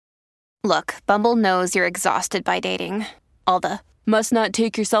Look, Bumble knows you're exhausted by dating. All the must not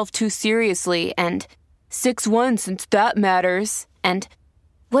take yourself too seriously and 6'1" since that matters. And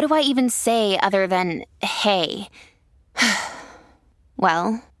what do I even say other than hey?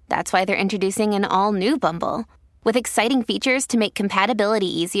 Well, that's why they're introducing an all-new Bumble with exciting features to make compatibility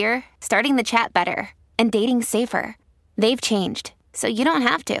easier, starting the chat better, and dating safer. They've changed, so you don't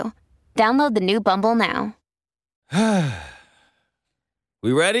have to. Download the new Bumble now.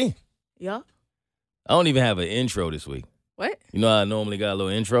 We ready? Yeah. I don't even have an intro this week. What? You know how I normally got a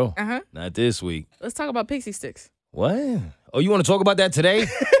little intro? Uh-huh. Not this week. Let's talk about Pixie Sticks. What? Oh, you want to talk about that today?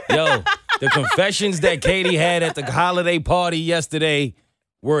 Yo, the confessions that Katie had at the holiday party yesterday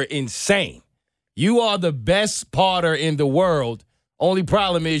were insane. You are the best podder in the world. Only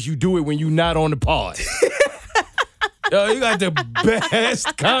problem is you do it when you're not on the pod. Yo, you got the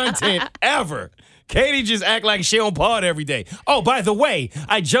best content ever. Katie just act like she on pod every day. Oh, by the way,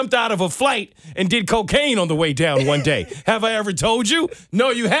 I jumped out of a flight and did cocaine on the way down one day. Have I ever told you? No,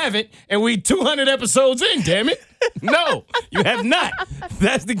 you haven't. And we 200 episodes in, damn it. No, you have not.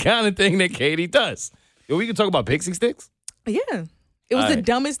 That's the kind of thing that Katie does. Yo, we can talk about Pixie Sticks? Yeah. It was All the right.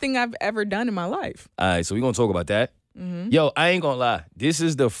 dumbest thing I've ever done in my life. All right, so we're going to talk about that. Mm-hmm. Yo, I ain't going to lie. This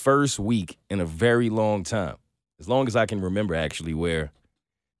is the first week in a very long time, as long as I can remember, actually, where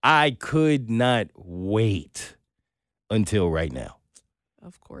I could not wait until right now.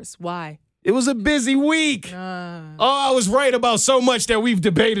 Of course. Why? It was a busy week. Oh, I was right about so much that we've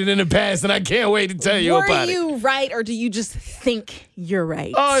debated in the past, and I can't wait to tell you about it. Were you right, or do you just think you're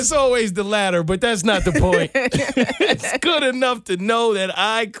right? Oh, it's always the latter, but that's not the point. It's good enough to know that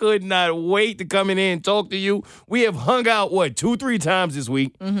I could not wait to come in here and talk to you. We have hung out, 2-3 times this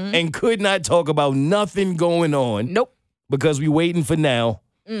week, and could not talk about nothing going on. Nope. Because we waiting for now,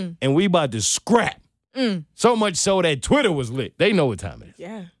 and we about to scrap. So much so that Twitter was lit. They know what time it is.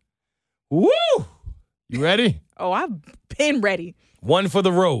 Yeah. Woo! You ready? Oh, I've been ready. One for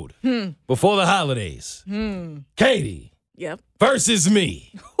the road before the holidays. Katie Yep. versus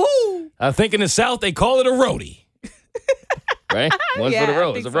me. Woo. I think in the South they call it a roadie. Right? One Yeah, for the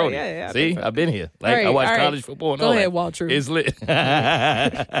road. I It's a think so. roadie. Yeah, I See, think so. I've been here. All right, I watch all right. college football and Go all ahead, that. Waltrud. It's lit.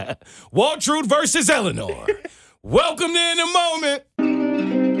 Waltrud versus Eleanor. Welcome to In the Moment.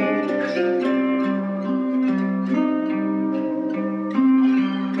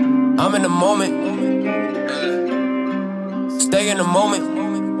 I'm in the moment. Stay in the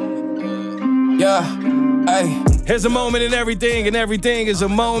moment. Yeah, hey. Here's a moment in everything, and everything is a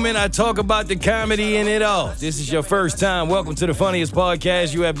moment. I talk about the comedy in it all. This is your first time. Welcome to the funniest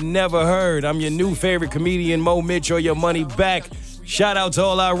podcast you have never heard. I'm your new favorite comedian, Mo Mitchell, your money back. Shout out to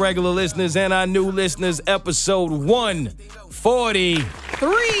all our regular listeners and our new listeners. Episode 143.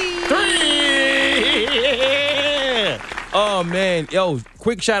 Oh, man. Yo,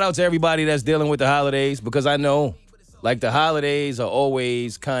 quick shout out to everybody that's dealing with the holidays, because I know, like, the holidays are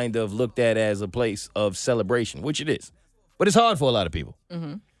always kind of looked at as a place of celebration, which it is. But it's hard for a lot of people.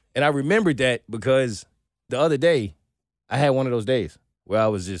 And I remembered that because the other day, I had one of those days where I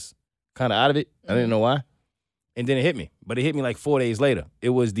was just kind of out of it. I didn't know why. And then it hit me. But it hit me like 4 days later.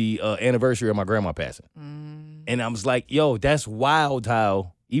 It was the anniversary of my grandma passing. And I was like, yo, that's wild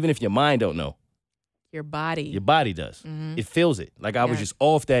how, even if your mind don't know, Your body. your body does. It feels it. Like I was just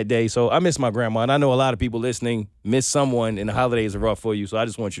off that day. So I miss my grandma. And I know a lot of people listening miss someone, and the holidays are rough for you. So I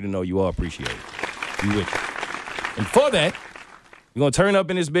just want you to know you all appreciate it. You with you. And for that, we're going to turn up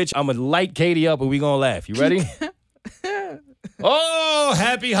in this bitch. I'm going to light Katie up and we're going to laugh. You ready? Oh,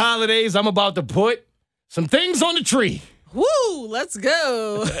 happy holidays. I'm about to put some things on the tree. Woo, let's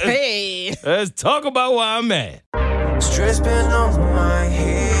go. Hey. Let's talk about why I'm mad. Stress been on my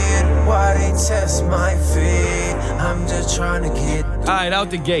head. Why they test my feet? I'm just trying to get. All right,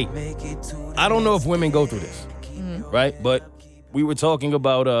 out the gate. Make it to I don't know if women go through this, right? But we were talking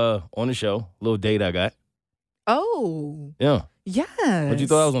about on the show, a little date I got. Oh, Yeah. yes. What you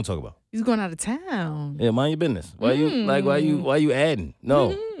thought I was gonna talk about? He's going out of town. Yeah, mind your business. Why you adding?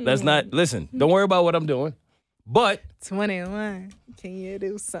 No, that's not. Listen, don't worry about what I'm doing. But 21. Can you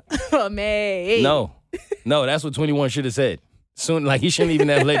do something for me? no, that's what 21 should have said. Soon, like he shouldn't even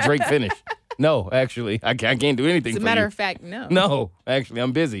have let Drake finish. No, actually, I can't do anything. As a for matter you. of fact, no. No, actually,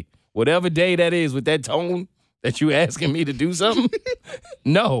 I'm busy. Whatever day that is with that tone that you asking me to do something,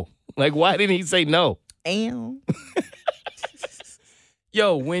 no. Like, why didn't he say no? Ow.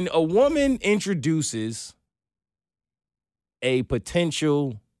 Yo, when a woman introduces a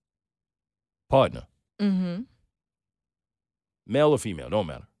potential partner, Mm-hmm. male or female, don't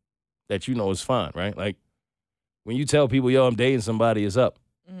matter, that you know is fine, right? Like, when you tell people, yo, I'm dating somebody, it's up.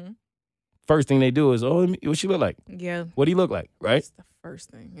 Mm-hmm. first thing they do is, oh, what she look like? Yeah. What do he look like, right? That's the first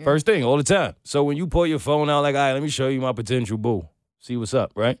thing. Yeah. First thing, all the time. So when you pull your phone out, like, all right, let me show you my potential boo. See what's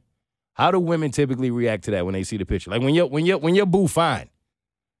up, right? How do women typically react to that when they see the picture? Like when your boo fine,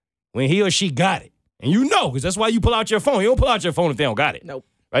 when he or she got it, and you know, because that's why you pull out your phone. You don't pull out your phone if they don't got it. Nope.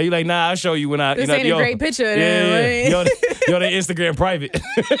 Right? You like, nah, I'll show you when I. This you know, ain't a great picture. Yeah. Yo, they Instagram private.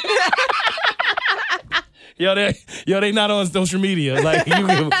 Yo, they not on social media. Like you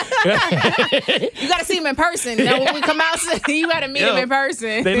gotta see him in person. Now when we come out, you gotta meet him in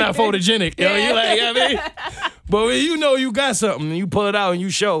person. They not photogenic. Yo, you like, you know what I mean? But when you know you got something and you pull it out and you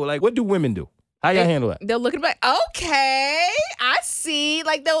show, like, what do women do? How y'all handle that? They'll look at it like, okay, I see.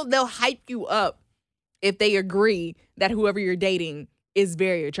 Like they'll hype you up if they agree that whoever you're dating is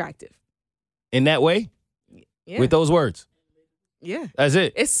very attractive. In that way? Yeah. With those words? Yeah. That's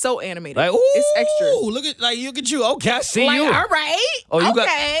it. It's so animated. Like, ooh, it's extra. Look at you. Okay, I see like, you. all right. Oh, you got-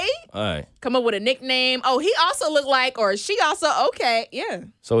 okay. All right. Come up with a nickname. Oh, he also looked like, or she also, okay. Yeah.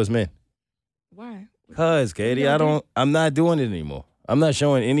 So it's men. Why? Cause, Katie, I'm not doing it anymore. I'm not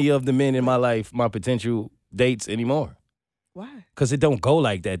showing any of the men in my life my potential dates anymore. Why? Because it don't go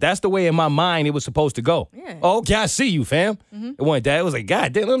like that. That's the way in my mind it was supposed to go. Yeah. Oh, okay, I see you, fam. Mm-hmm. It wasn't that. It was like,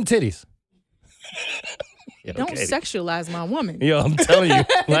 God damn, them titties. Yo, Don't Katie. sexualize my woman. Yo, I'm telling you.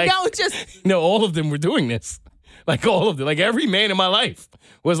 Like, Don't just. all of them were doing this. Like, all of them. Like, every man in my life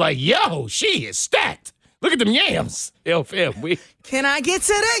was like, yo, she is stacked. Look at them yams. Yo, fam, Can I get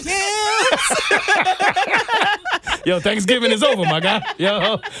to the yams? Yo, Thanksgiving is over, my guy.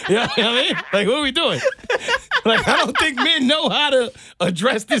 Yo, you know what I mean? Like, what are we doing? Like, I don't think men know how to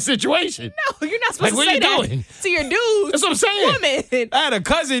address this situation. No, you're not supposed Like, to what say you that doing? to your dude. That's what I'm saying. Woman. I had a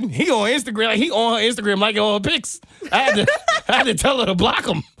cousin. He on Instagram. Like, he on her Instagram liking all her pics. I had to tell her to block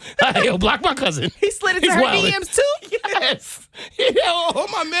him. Yo, block my cousin. He slid into He's her wildin'. DMs too? Yes. Yeah, all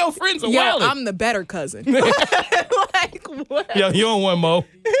my male friends are Yo, wild. I'm the better cousin. Like, what? Yo, you don't want Mo.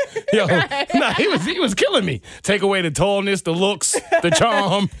 Yo, nah, he was killing me. Take away the tallness, the looks, the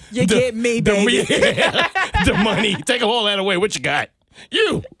charm. You get me, baby. The money. Take all that away. What you got?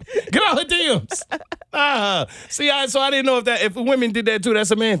 You. Get out her DMs. So I didn't know if women did that too.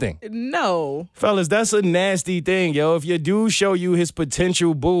 That's a man thing. No. Fellas, that's a nasty thing, yo. If your dude show you his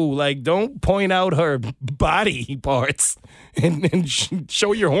potential boo, like, don't point out her body parts and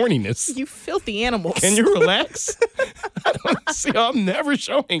show your horniness. You filthy animals. Can you relax? I don't see. I'm never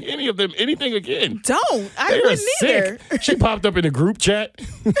showing any of them anything again. Don't. I They are wouldn't either. sick. She popped up in a group chat.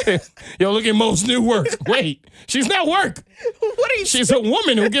 Yo, look at Mo's new work. Wait, she's not work. What are you She's a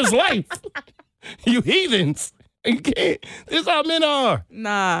woman who gives life. You heathens. You can't. This is how men are.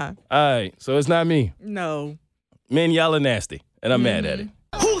 Nah. All right, so it's not me. No. Men, y'all are nasty, and I'm mad at it.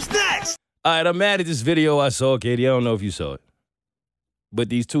 Who's next? All right, I'm mad at this video I saw, Katie. I don't know if you saw it. But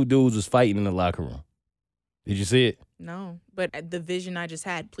these two dudes was fighting in the locker room. Did you see it? No. But the vision I just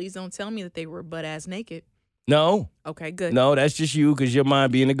had, please don't tell me that they were butt ass naked. No. Okay, good. No, that's just you because your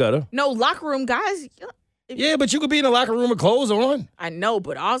mind be in the gutter. No, locker room guys. Yeah, but you could be in the locker room with clothes on. I know,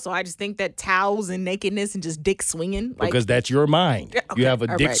 but also I just think that towels and nakedness and just dick swinging. Like, Because that's your mind. Yeah, okay, You have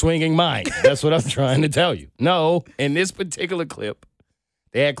a all dick right. swinging mind. That's what I'm trying to tell you. No, in this particular clip,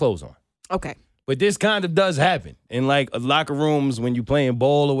 they had clothes on. okay. But this kind of does happen in like locker rooms when you playing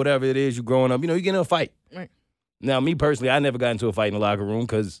ball or whatever it is, you growing up. You know, you get in a fight. Right. Now, me personally, I never got into a fight in the locker room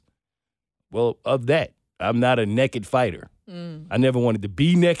because, well, of that. I'm not a naked fighter. I never wanted to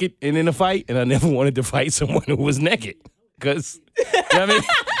be naked and in a fight, and I never wanted to fight someone who was naked. Because, you know what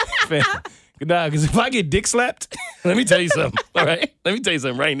I mean? Nah, because if I get dick slapped, let me tell you something, all right? Let me tell you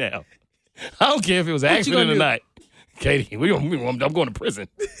something right now. I don't care if it was an accident or not. Katie, I'm going to prison.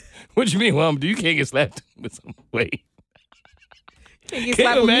 What you mean, Mom? You can't get slapped with some wait. Can't get Can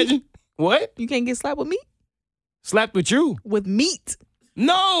slapped you with imagine? meat? What? You can't get slapped with meat? Slapped with you? With meat.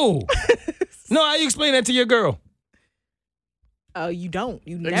 No. No, how you explain that to your girl? You don't.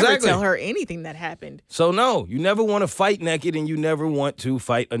 You never Exactly. tell her anything that happened. So no, you never want to fight naked and you never want to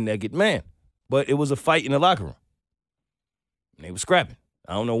fight a naked man. But it was a fight in the locker room. And they were scrapping.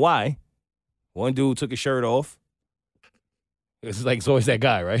 I don't know why. One dude took his shirt off. It's like, it's always that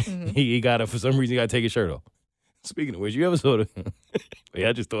guy, right? He got to, for some reason, he got to take his shirt off. Speaking of which, you ever saw the, wait,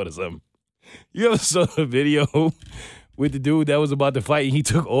 I just thought of something. You ever saw the video with the dude that was about to fight and he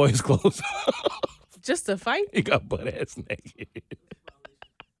took all his clothes off? Just to fight? He got butt ass naked.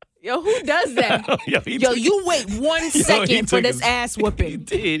 Yo, who does that? Yo, Yo, you wait 1 second for took this his- ass He whooping.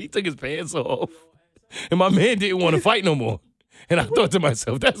 did. He took his pants off. And my man didn't want to fight no more. And I thought to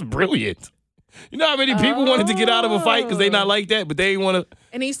myself, that's brilliant. You know how many people wanted to get out of a fight because they not like that, but they ain't want to.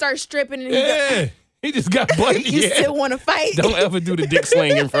 And he starts stripping and he Yeah. He just got butt. You still want to fight? Don't ever do the dick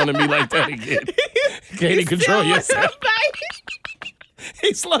sling in front of me like that again. Katie, control yourself.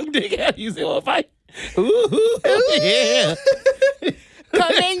 He slung dick at you. You still want to fight? Ooh, yeah.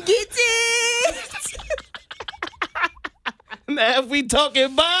 Come and get it. Now if we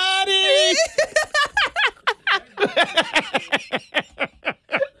talking body.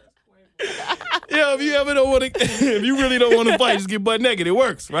 Yo, if you ever don't want to, if you really don't want to fight, just get butt naked. It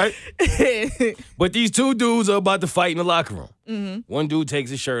works, right? But these two dudes are about to fight in the locker room. Mm-hmm. One dude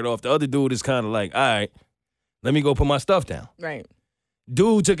takes his shirt off. The other dude is kind of like, all right, let me go put my stuff down. Right.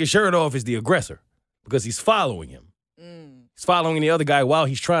 Dude took his shirt off is the aggressor because he's following him. He's following the other guy while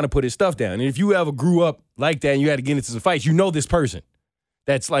he's trying to put his stuff down. And if you ever grew up like that and you had to get into some fights, you know this person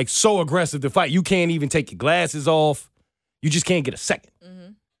that's like so aggressive to fight. You can't even take your glasses off. You just can't get a second.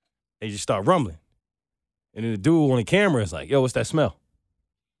 Mm-hmm. They just start rumbling. And then the dude on the camera is like, yo, what's that smell?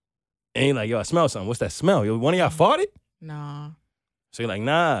 And he's like, yo, I smell something. What's that smell? Yo, one of y'all farted? Nah. So he's like,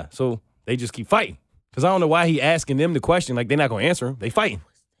 nah. So they just keep fighting. Because I don't know why he asking them the question. Like, they're not going to answer him. They fighting.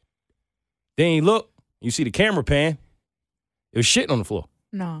 Then he look. You see the camera pan. It was shitting on the floor.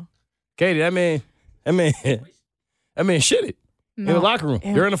 No. Katie, that man shitted in the locker room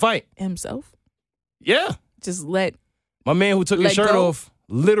during the fight. Himself? Yeah. Just let. My man who took his shirt go? off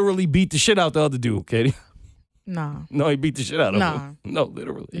literally beat the shit out the other dude, Katie. Nah. No, he beat the shit out of Nah. him. No,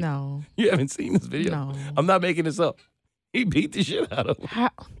 literally. No. You haven't seen this video? No. I'm not making this up. He beat the shit out of him. How?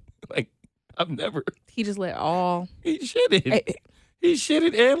 Like, I've never. He just let all. He shitted. Hey, He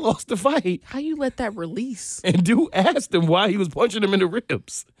shitted and lost the fight. how you let that release? And dude asked him why he was punching him in the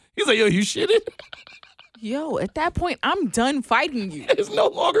ribs. He's like, yo, you shitted? Yo, at that point, I'm done fighting you. It's no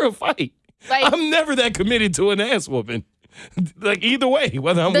longer a fight. Like, I'm never that committed to an ass whooping. Like, either way,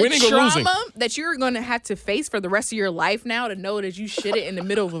 whether I'm winning or losing. the trauma that you're going to have to face for the rest of your life now to know that you shitted in the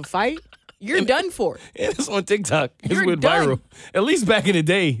middle of a fight, you're done for. And it's on TikTok. It's You're went done. viral. At least back in the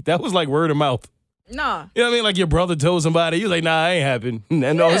day, that was like word of mouth. Nah. You know what I mean? Like your brother told somebody, you're like, nah, it ain't happened.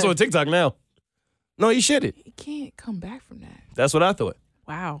 And no, it's Yeah. on TikTok now. No, he shitted. You can't come back from that. That's what I thought.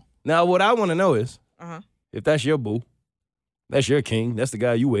 Wow. Now, what I want to know is, Uh-huh. if that's your boo, that's your king, that's the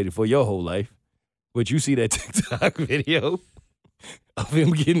guy you waited for your whole life, but you see that TikTok video of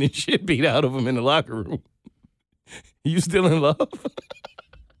him getting his shit beat out of him in the locker room, you still in love?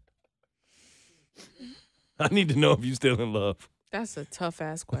 I need to know if you still in love. That's a tough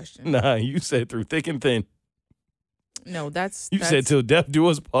ass question. Nah, you said through thick and thin. No, that's You said till death do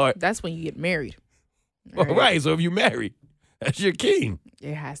us part. that's when you get married. All right, so if you married, that's your king.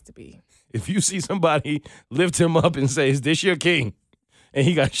 It has to be. If you see somebody lift him up and say, is this your king? And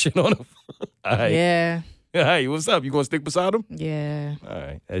he got shit on him. All right. Yeah. Hey, what's up? You gonna stick beside him? Yeah. All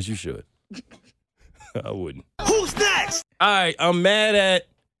right, as you should. I wouldn't. Who's next? All right, I'm mad at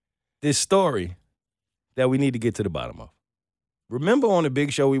this story that we need to get to the bottom of. Remember on the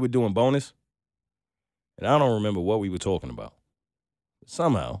big show we were doing bonus? And I don't remember what we were talking about. But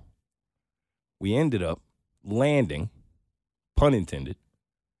somehow, we ended up landing, pun intended,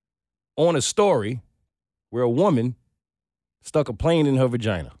 on a story where a woman stuck a plane in her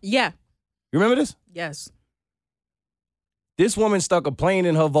vagina. Yeah. You remember this? Yes. This woman stuck a plane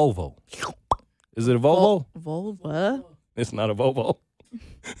in her Volvo. Is it a Volvo? Volvo? It's not a Volvo.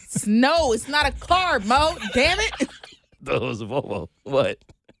 No, it's not a car, Mo. Damn it. That was a Volvo. What?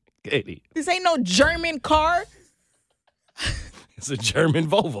 Katie. This ain't no German car. It's a German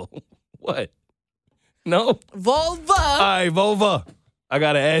Volvo. What? No? Volvo. All right, Volvo. I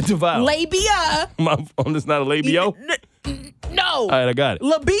got to add to file. Labia. My phone is not a labio? No. All right, I got it.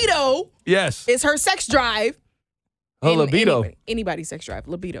 Libido Yes. is her sex drive. Her libido. Anybody's sex drive.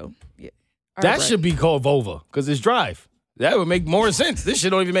 Libido. Yeah. All That right. should be called Volvo because it's drive. That would make more sense. This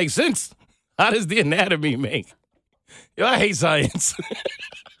shit don't even make sense. How does the anatomy make? Yo, I hate science.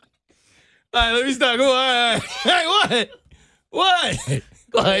 All right, let me start. Go on. All right. Hey, what? What?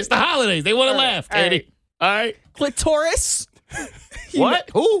 Well, it's the holidays. They want to laugh, all Katie. All right. Clitoris. What?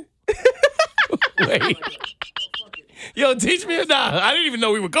 Who? Wait. Yo, teach me. Nah, I didn't even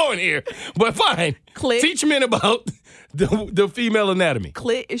know we were going here. But fine. Clit. Teach me about the female anatomy.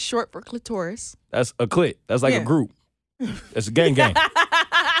 Clit is short for clitoris. That's a clit. That's like Yeah. a group. That's a gang gang.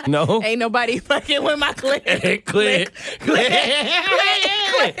 No? Ain't nobody fucking with my clit. Clit.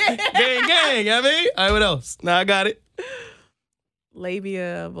 Gang gang. I mean, all right, what else? Nah, I got it.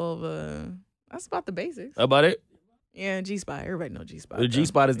 Labia, vulva. That's about the basics. How about it? Yeah, G-spot. Everybody know G-spot. The G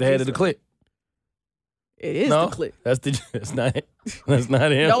spot is the head of the clit. It is No, the clit. that's not it. That's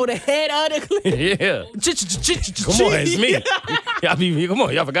not him. No, the head of the clit. Yeah. Come on, it's me. Come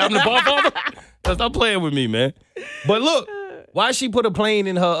on, y'all forgot I'm the ball father? Stop playing with me, man. But look, why she put a plane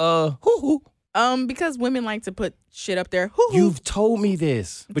in her hoo-hoo? Because women like to put shit up there. Hoo-hoo. You've told me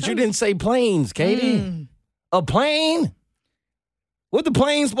this, but you didn't say planes, Katie. A plane? What the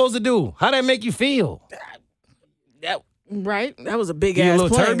plane supposed to do? How that make you feel? Right? That was a big You ass a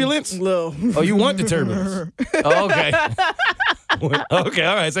little plane. turbulence? Little. Oh, you want the turbulence? Oh, okay. Okay,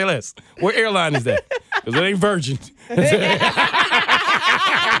 all right, say less. What airline is that? Because it ain't Virgin.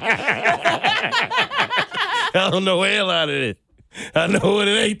 I don't know what airline it is. I know what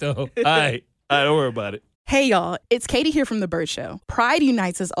it ain't, though. All right, don't worry about it. Hey y'all, it's Katie here from The Bird Show. Pride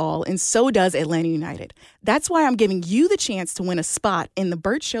unites us all, and so does Atlanta United. That's why I'm giving you the chance to win a spot in The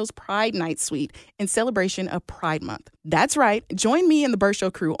Bird Show's Pride Night Suite in celebration of Pride Month. That's right, join me and The Bird Show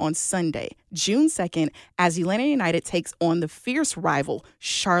crew on Sunday, June 2nd, as Atlanta United takes on the fierce rival,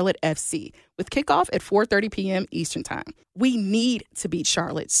 Charlotte FC, with kickoff at 4:30 p.m. Eastern Time. We need to beat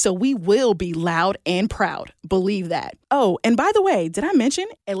Charlotte, so we will be loud and proud. Believe that. Oh, and by the way, did I mention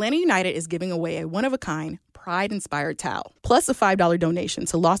Atlanta United is giving away a one-of-a-kind Pride-inspired towel, plus a $5 donation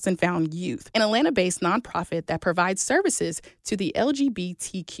to Lost and Found Youth, an Atlanta-based nonprofit that provides services to the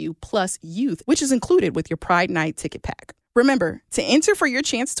LGBTQ plus youth, which is included with your Pride Night ticket pack. Remember, to enter for your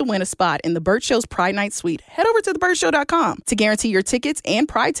chance to win a spot in The Bird Show's Pride Night Suite, head over to thebirdshow.com. To guarantee your tickets and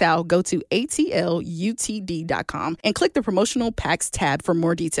Pride towel, go to atlutd.com and click the promotional packs tab for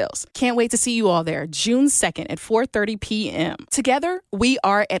more details. Can't wait to see you all there, June 2nd at 4:30 p.m. Together, we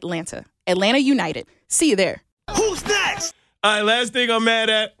are Atlanta. Atlanta United. See you there. Who's next? All right, last thing I'm mad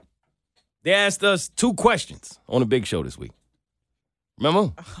at. They asked us 2 questions on the big show this week.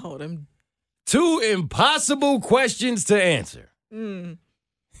 Remember? Oh, them. 2 impossible questions to answer. And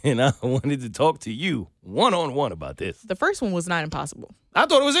I wanted to talk to you one-on-one about this. The first one was not impossible. I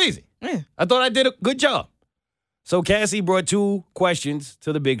thought it was easy. Yeah. I thought I did a good job. So Cassie brought 2 questions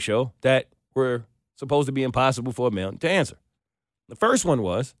to the big show that were supposed to be impossible for a man to answer. The first one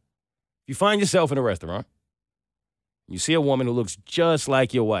was, if you find yourself in a restaurant, you see a woman who looks just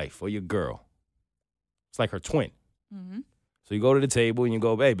like your wife or your girl. It's like her twin. Mm-hmm. So you go to the table and you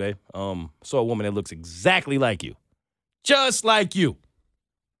go, hey, babe, saw a woman that looks exactly like you. Just like you.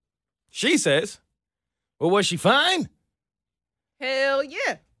 She says, well, was she fine? Hell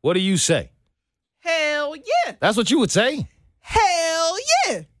yeah. What do you say? Hell yeah. That's what you would say? Hell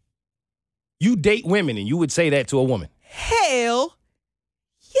yeah. You date women and you would say that to a woman? Hell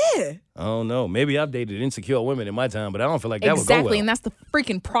yeah. I don't know. Maybe I've dated insecure women in my time, but I don't feel like that would go Exactly, well. and that's the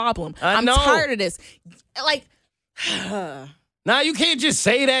freaking problem. I know. I'm tired of this. Like, Now you can't just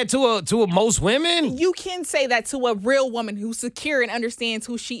say that to most women. you can say that to a real woman who's secure and understands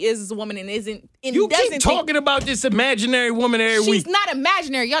who she is as a woman and isn't. And You doesn't keep talking about this imaginary woman every she's week. not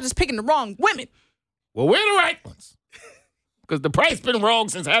imaginary. Y'all just picking the wrong women. Well, we're the right ones. Because the price been wrong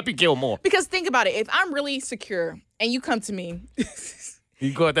since Happy Gilmore. Because think about it. If I'm really secure and you come to me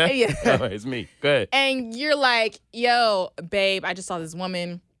You caught that? Yeah. All right, it's me. Go ahead. and you're like, yo, babe, I just saw this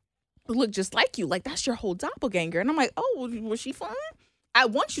woman who looked just like you. Like, that's your whole doppelganger. And I'm like, oh, was she fine? I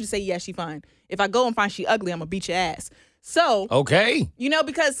want you to say, yeah, she fine. If I go and find she ugly, I'm going to beat your ass. So, Okay.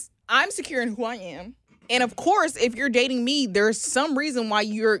 because I'm secure in who I am. And of course, if you're dating me, there's some reason why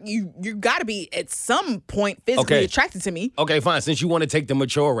you got to be at some point physically Okay. attracted to me. Okay, fine. Since you want to take the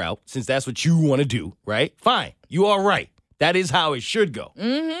mature route, since that's what you want to do, right? Fine. You are right. That is how it should go.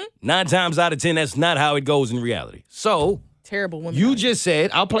 Mm-hmm. 9 times out of 10, that's not how it goes in reality. So, Terrible women. you just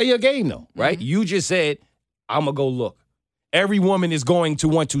said, I'll play your game though, right? Mm-hmm. You just said, I'm going to go look. Every woman is going to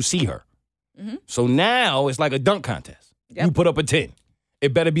want to see her. Mm-hmm. So now it's like a dunk contest. Yep. You put up a 10.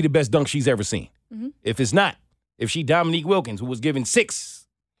 It better be the best dunk she's ever seen. Mm-hmm. If it's not, if she Dominique Wilkins, who was giving 6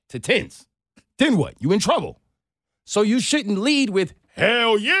 to 10s, then what? You in trouble. So you shouldn't lead with,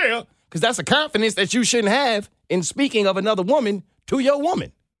 hell yeah, because that's a confidence that you shouldn't have in speaking of another woman to your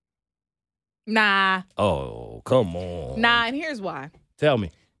woman. Nah. Oh, come on. Nah, and here's why. Tell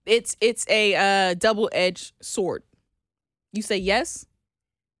me. It's a double-edged sword. You say yes,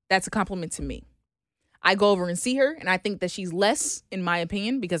 that's a compliment to me. I go over and see her, and I think that she's less, in my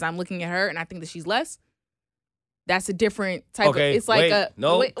opinion, because I'm looking at her and I think that she's less. That's a different type of. It's like wait, a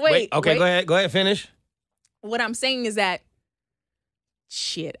no. Wait. Okay, go ahead. Finish. What I'm saying is that.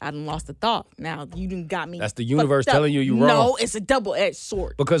 Shit, I done lost the thought. Now you done got me. That's the universe fucked up. telling you wrong. No, it's a double-edged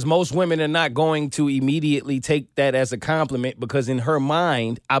sword. Because most women are not going to immediately take that as a compliment because in her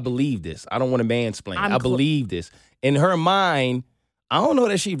mind, I believe this. I don't want to mansplain. I believe this. In her mind, I don't know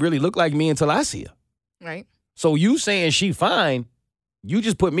that she really looked like me until I see her. Right. So you saying she fine, you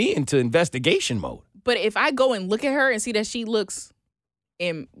just put me into investigation mode. But if I go and look at her and see that she looks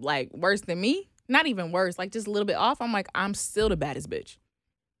worse than me, not even worse, like just a little bit off, I'm like, I'm still the baddest bitch.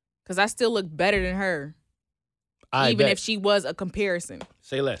 Because I still look better than her. I even bet. if she was a comparison.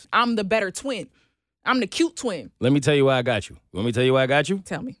 Say less. I'm the better twin. I'm the cute twin. Let me tell you why I got you. Let me tell you why I got you.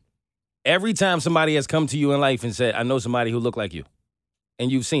 Tell me. Every time somebody has come to you in life and said, I know somebody who look like you,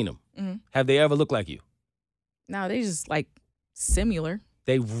 and you've seen them, have they ever looked like you? No, they just like similar.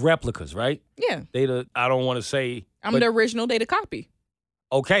 They replicas, right? Yeah. I don't want to say. I'm but- the original, they the copy.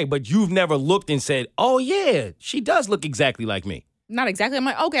 Okay, but you've never looked and said, oh, yeah, she does look exactly like me. Not exactly. I'm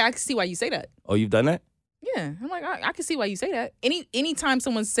like, okay, I can see why you say that. Oh, you've done that? Yeah. I'm like, I can see why you say that. Anytime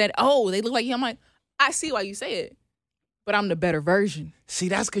someone said, oh, they look like you, I'm like, I see why you say it. But I'm the better version. See,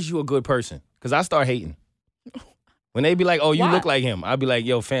 that's because you're a good person. Because I start hating. When they be like, oh, you Why? look like him, I'll be like,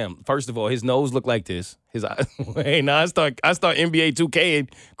 yo, fam, first of all, his nose look like this. His eyes. Hey, now I start NBA 2K and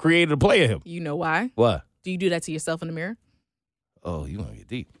created a play of him. You know why? What? Do you do that to yourself in the mirror? Oh, you want to get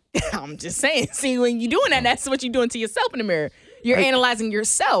deep. I'm just saying. See, when you're doing that, that's what you're doing to yourself in the mirror. You're analyzing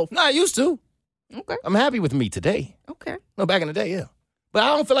yourself. No, I used to. Okay. I'm happy with me today. Okay. No, back in the day, yeah. But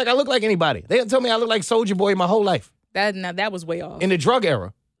I don't feel like I look like anybody. They tell me I look like Soulja Boy my whole life. That was way off. In the drug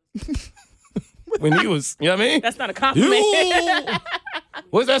era. When he was, you know what I mean? That's not a compliment. You.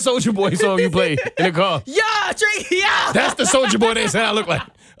 What's that Soulja Boy song you played in the car? Yeah, Drake, yeah. That's the Soulja Boy they say I look like.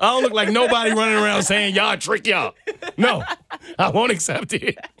 I don't look like nobody running around saying y'all trick y'all. No, I won't accept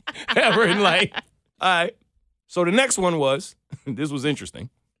it ever in life. All right. So the next one was, this was interesting.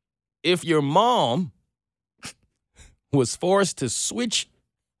 If your mom was forced to switch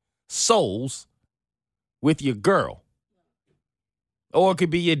souls with your girl, or it could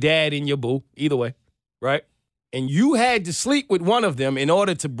be your dad and your boo, either way, right? And you had to sleep with one of them in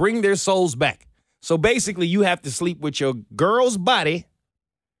order to bring their souls back. So basically, you have to sleep with your girl's body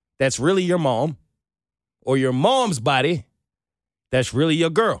that's really your mom, or your mom's body that's really your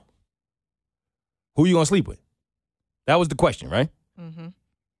girl. Who you gonna sleep with? That was the question, right? Mm-hmm.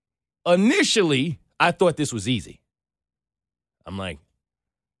 Initially, I thought this was easy. I'm like,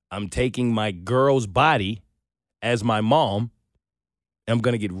 I'm taking my girl's body as my mom, and I'm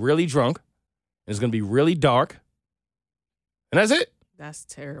gonna get really drunk, and it's gonna be really dark, and that's it. That's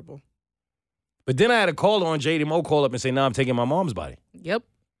terrible. But then I had a caller on JD Mo call up and say, "No, I'm taking my mom's body." Yep.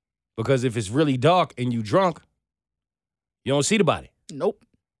 Because if it's really dark and you drunk, you don't see the body. Nope.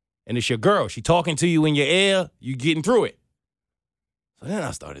 And it's your girl. She talking to you in your ear. You getting through it. So then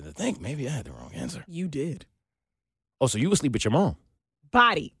I started to think maybe I had the wrong answer. You did. Oh, so you would sleep with your mom?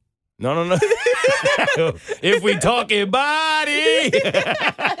 Body. No. If we talking body,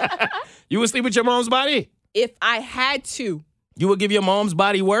 you would sleep with your mom's body? If I had to, You would give your mom's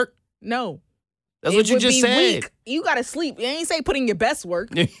body work? no. That's It what you would just be said. weak. You gotta sleep. You ain't say putting your best work.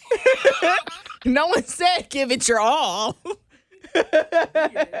 No one said give it your all.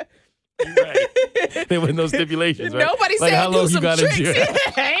 Right. There was no stipulations, right? Nobody Like said how long do you some gotta tricks. do.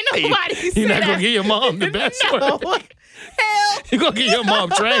 Ain't nobody said You're not that. gonna give your mom the best No. work. Hell, You're gonna give your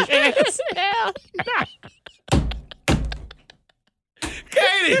mom trash ass. hell, no.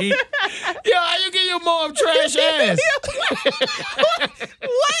 Katie, yo, how you give your mom trash ass?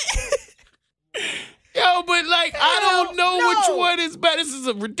 What? Yo, but like, I don't know no. which one is better. This is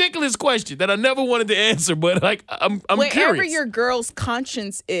a ridiculous question that I never wanted to answer, but like, I'm Wherever curious. your girl's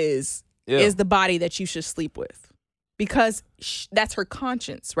conscience is Yeah. the body that you should sleep with, because that's her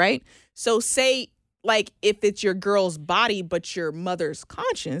conscience, right? So say like if it's your girl's body but your mother's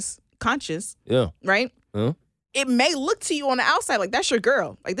conscious, Yeah. right? Huh? It may look to you on the outside like that's your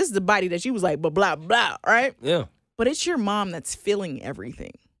girl, like this is the body that you was like blah blah blah, right? Yeah. But it's your mom that's feeling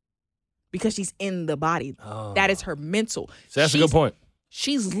everything because she's in the body. Oh. That is her mental. So that's a good She's- point.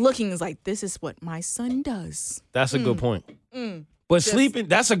 She's looking is like this is what my son does. That's a good point. Mm. But sleeping,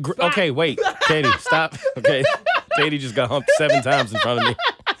 that's a okay. Wait, Katie, stop. Okay, Katie just got humped 7 times in front of me,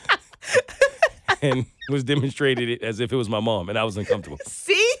 and was demonstrated it as if it was my mom, and I was uncomfortable.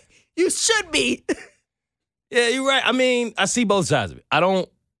 See, you should be. Yeah, you're right. I mean, I see both sides of it. I don't.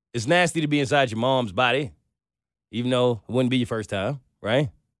 It's nasty to be inside your mom's body, even though it wouldn't be your first time, right?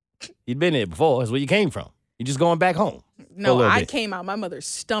 You'd been there before. That's where you came from. You're just going back home. No, little I bit. came out my mother's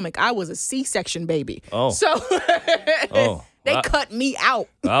stomach. I was a C-section baby. Oh. So Oh, they I- cut me out.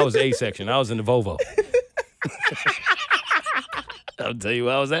 I was A-section. I was in the Volvo. I'll tell you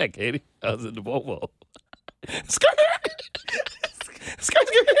where I was at, Katie. I was in the Volvo. Skirt. Skirt.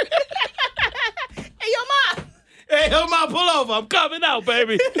 Hey, yo, ma. Hey, hold my pull over. I'm coming out,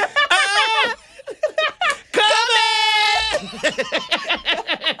 baby. Ah, coming.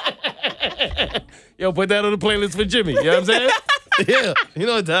 Yo, put that on the playlist for Jimmy. You know what I'm saying? Yeah. You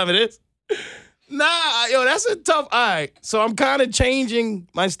know what time it is. Nah, yo, that's a tough. All right. So I'm kind of changing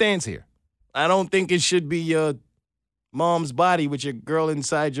my stance here. I don't think it should be your mom's body with your girl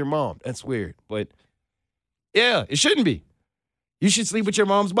inside your mom. That's weird. But Yeah, it shouldn't be. You should sleep with your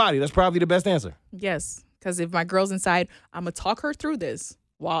mom's body. That's probably the best answer. Yes, because if my girl's inside, I'm going to talk her through this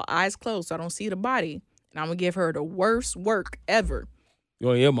while eyes closed so I don't see the body. And I'm going to give her the worst work ever.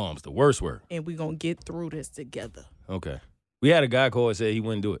 Your mom's the worst work. And we're going to get through this together. Okay. We had a guy call and say he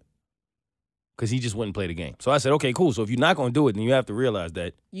wouldn't do it because he just wouldn't play the game. So I said, okay, cool. So if you're not going to do it, then you have to realize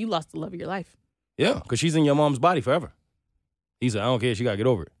that. You lost the love of your life. Yeah, because she's in your mom's body forever. He said, I don't care. She got to get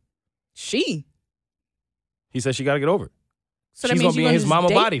over it. She? He said she got to get over it. So that She's means going to be in his mama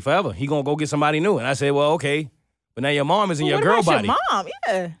body forever. He going to go get somebody new. And I said, well, okay. But now your mom is in your what girl about body. Your mom,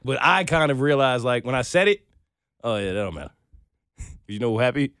 yeah. But I kind of realized, like, when I said it, oh, yeah, that don't matter. You know who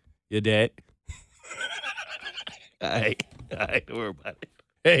happy? Your dad. All right, don't worry about it.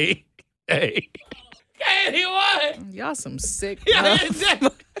 Hey. Hey, he what? Y'all some sick. Yeah,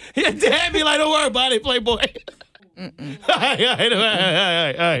 your dad be like, don't worry about it, Playboy. All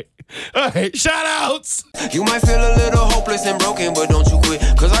right. Shout outs. You might feel a little hopeless and broken, but don't you quit.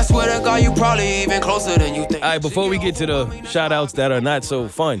 Cause I swear to God, you probably even closer than you think. All right, before we get to the shout outs that are not so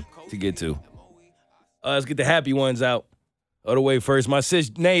fun to get to, let's get the happy ones out of the way first. My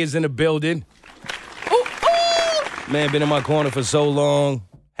sis Nay is in the building. Man, been in my corner for so long.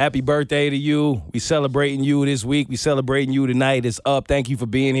 Happy birthday to you. We celebrating you this week. We celebrating you tonight. It's up. Thank you for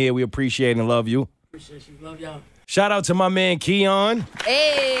being here. We appreciate and love you. Appreciate you. Love y'all. Shout out to my man Keon.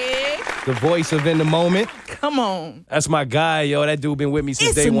 Hey, The voice of In the Moment. come on. That's my guy, yo. That dude been with me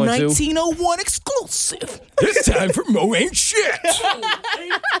since day one, too. 1901 exclusive. It's time for Mo Ain't Shit.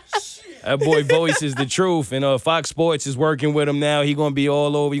 That boy voice is the truth. And Fox Sports is working with him now. He going to be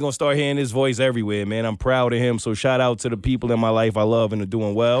all over. You're going to start hearing his voice everywhere, man. I'm proud of him. So shout out to the people in my life I love and are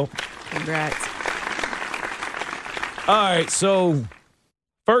doing well. Congrats. All right, so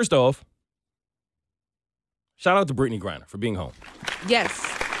first off, shout out to Brittany Griner for being home. Yes.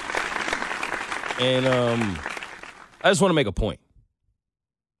 And I just want to make a point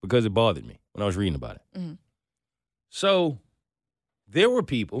because it bothered me when I was reading about it. Mm-hmm. So there were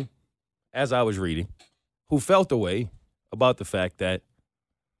people, as I was reading, who felt the way about the fact that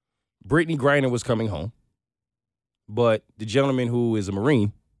Brittany Griner was coming home, but the gentleman who is a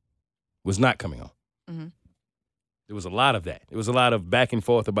Marine was not coming home. Mm-hmm. There was a lot of that. There was a lot of back and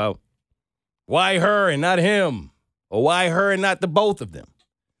forth about why her and not him, or why her and not the both of them.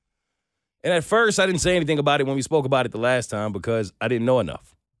 And at first, I didn't say anything about it when we spoke about it the last time because I didn't know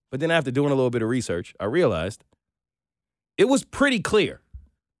enough. But then after doing a little bit of research, I realized it was pretty clear,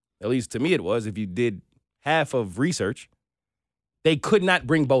 at least to me it was, if you did half of research, they could not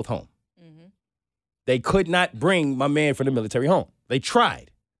bring both home. Mm-hmm. They could not bring my man from the military home. They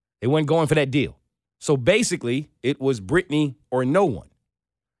tried. They weren't going for that deal. So basically, it was Brittany or no one.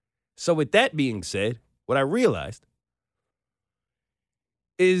 So with that being said, what I realized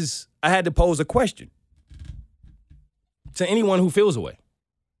is I had to pose a question to anyone who feels away.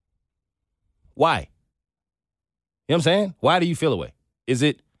 Why? You know what I'm saying? Why do you feel away? Is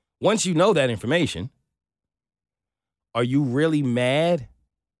it, once you know that information, are you really mad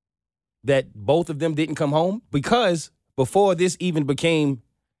that both of them didn't come home? Because before this even became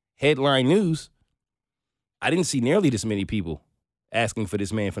headline news, I didn't see nearly this many people asking for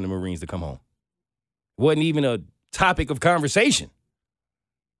this man from the Marines to come home. It wasn't even a topic of conversation.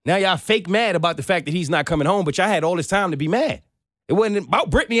 Now y'all fake mad about the fact that he's not coming home, but y'all had all this time to be mad. It wasn't about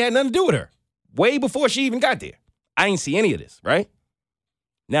Brittany, it had nothing to do with her. Way before she even got there. I didn't see any of this, right?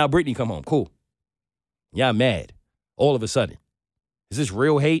 Now Brittany come home, cool. Y'all mad all of a sudden. Is this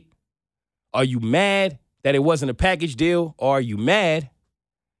real hate? Are you mad that it wasn't a package deal? Or are you mad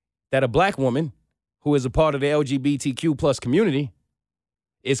that a black woman who is a part of the LGBTQ plus community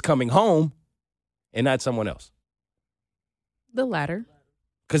is coming home and not someone else? The latter.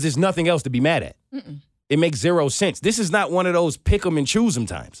 Because there's nothing else to be mad at. Mm-mm. It makes zero sense. This is not one of those pick 'em and choose 'em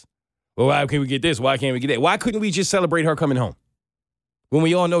times. Well, why can't we get this? Why can't we get that? Why couldn't we just celebrate her coming home when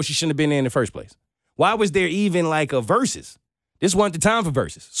we all know she shouldn't have been there in the first place? Why was there even like a versus? This wasn't the time for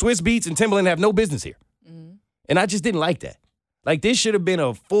versus. Swiss Beats and Timberland have no business here. Mm-hmm. And I just didn't like that. Like, this should have been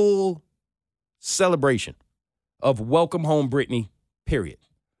a full celebration of welcome home Brittany, period.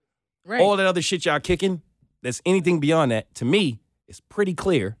 Right. All that other shit y'all kicking, that's anything beyond that, to me, it's pretty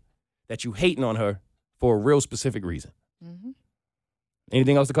clear that you hating on her for a real specific reason. Mm-hmm.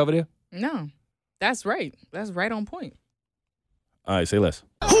 Anything else to cover there? No, that's right. That's right on point. All right, say less.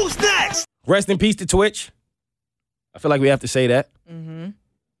 Who's next? Rest in peace to Twitch. I feel like we have to say that. Mm-hmm.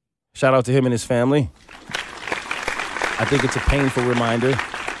 Shout out to him and his family. I think it's a painful reminder,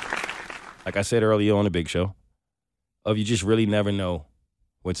 like I said earlier on the Big Show, of you just really never know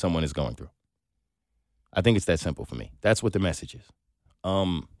what someone is going through. I think it's that simple for me. That's what the message is.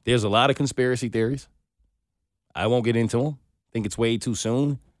 There's a lot of conspiracy theories I won't get into them. I think it's way too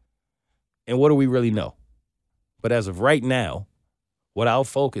soon. And what do we really know? But as of right now, what I'll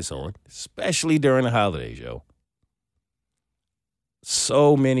focus on, especially during the holidays, yo,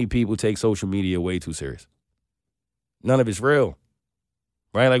 so many people take social media way too serious. None of it's real,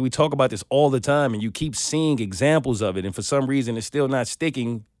 right? Like we talk about this all the time, and you keep seeing examples of it, and for some reason, it's still not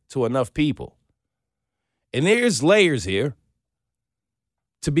sticking to enough people. And there's layers here,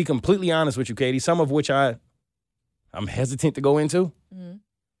 to be completely honest with you, Katie, some of which I'm hesitant to go into. Mm-hmm.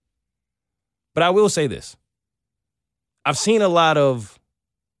 But I will say this. I've seen a lot of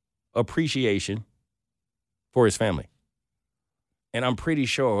appreciation for his family. And I'm pretty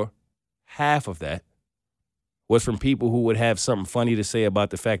sure half of that was from people who would have something funny to say about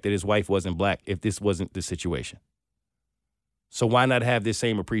the fact that his wife wasn't black if this wasn't the situation. So why not have this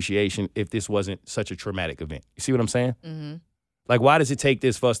same appreciation if this wasn't such a traumatic event? You see what I'm saying? Mm-hmm. Like, why does it take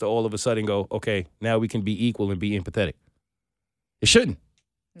this for us to all of a sudden go, okay, now we can be equal and be empathetic? It shouldn't.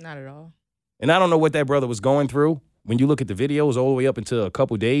 Not at all. And I don't know what that brother was going through. When you look at the videos all the way up until a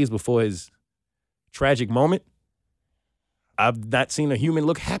couple days before his tragic moment, I've not seen a human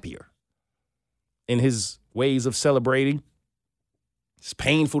look happier in his ways of celebrating. It's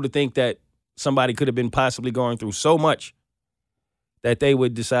painful to think that somebody could have been possibly going through so much that they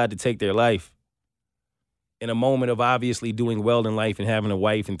would decide to take their life in a moment of obviously doing well in life and having a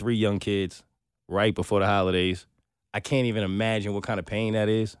wife and 3 young kids right before the holidays. I can't even imagine what kind of pain that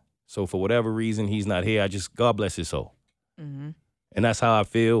is. So for whatever reason, he's not here. God bless his soul. Mm-hmm. And that's how I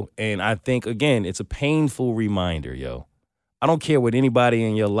feel. And I think, again, it's a painful reminder, yo. I don't care what anybody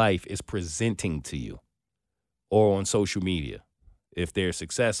in your life is presenting to you or on social media. If they're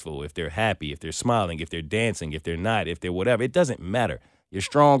successful, if they're happy, if they're smiling, if they're dancing, if they're not, if they're whatever, it doesn't matter. Your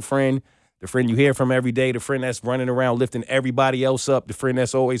strong friend, the friend you hear from every day, the friend that's running around lifting everybody else up, the friend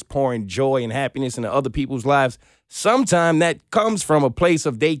that's always pouring joy and happiness into other people's lives, sometimes that comes from a place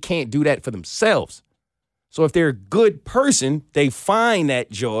of they can't do that for themselves. So if they're a good person, they find that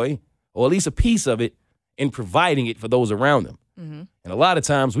joy, or at least a piece of it, in providing it for those around them. Mm-hmm. And a lot of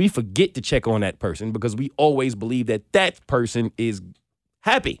times we forget to check on that person because we always believe that that person is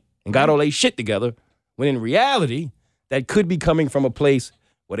happy and got all their shit together, when in reality, that could be coming from a place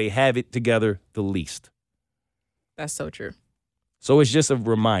where they have it together the least. That's so true. So it's just a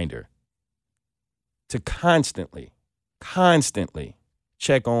reminder to constantly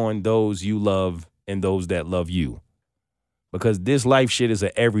check on those you love and those that love you. Because this life shit is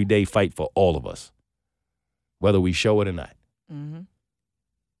an everyday fight for all of us, whether we show it or not. Mm-hmm.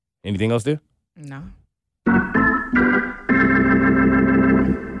 Anything else there? No.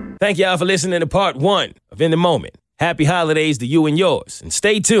 Thank y'all for listening to part 1 of In the Moment. Happy holidays to you and yours. And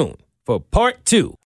stay tuned for part 2.